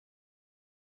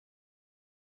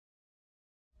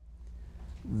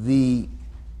the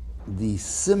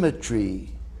symmetry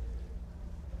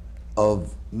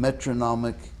of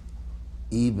metronomic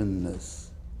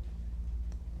evenness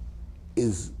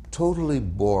is totally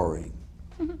boring.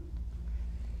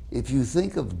 If you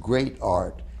think of great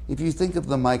art, if you think of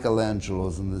the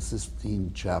Michelangelos in the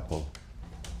Sistine Chapel,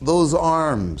 those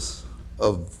arms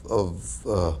of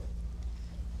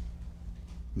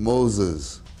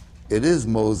Moses, it is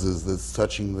Moses that's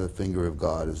touching the finger of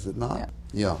God, is it not?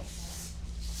 Yeah.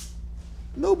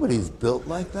 Nobody's built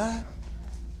like that.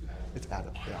 It's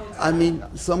Adam, yeah. I mean,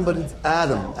 somebody's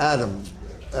Adam.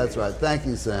 That's right. Thank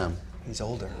you, Sam. He's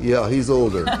older. Yeah, he's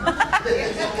older.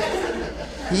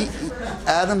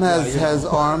 Adam has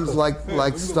arms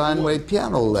like Steinway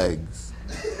piano legs.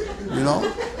 You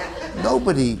know?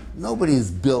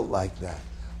 Nobody's built like that.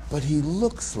 But he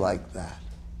looks like that.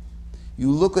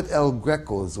 You look at El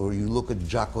Greco's or you look at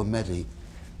Giacometti,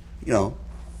 you know,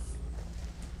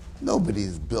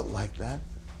 nobody's built like that,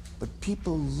 but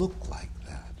people look like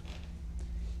that.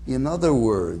 In other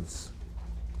words,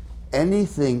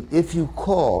 anything, if you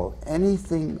call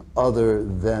anything other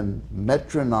than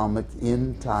metronomic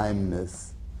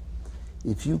in-timeness,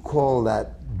 if you call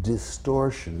that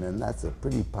distortion, and that's a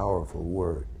pretty powerful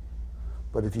word,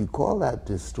 but if you call that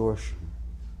distortion,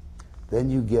 then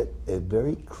you get a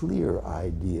very clear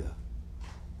idea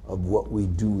of what we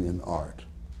do in art.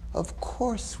 Of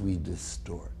course we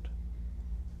distort.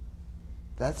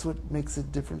 That's what makes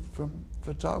it different from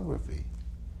photography.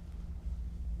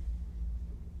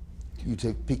 You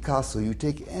take Picasso, you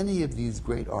take any of these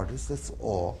great artists, that's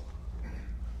all.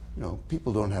 You know,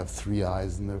 people don't have 3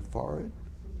 eyes in their forehead.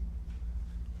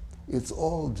 It's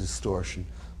all distortion.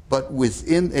 But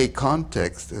within a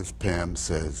context, as Pam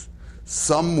says,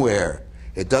 somewhere,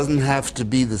 it doesn't have to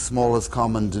be the smallest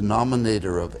common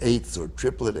denominator of eighths or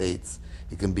triplet eighths.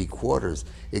 It can be quarters.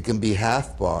 It can be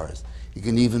half bars. It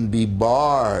can even be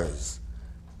bars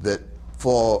that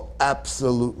fall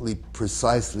absolutely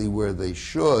precisely where they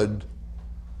should,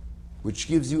 which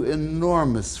gives you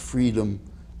enormous freedom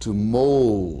to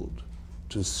mold,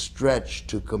 to stretch,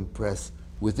 to compress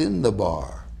within the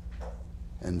bar,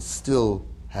 and still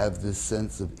have this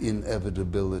sense of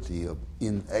inevitability, of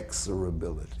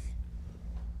inexorability.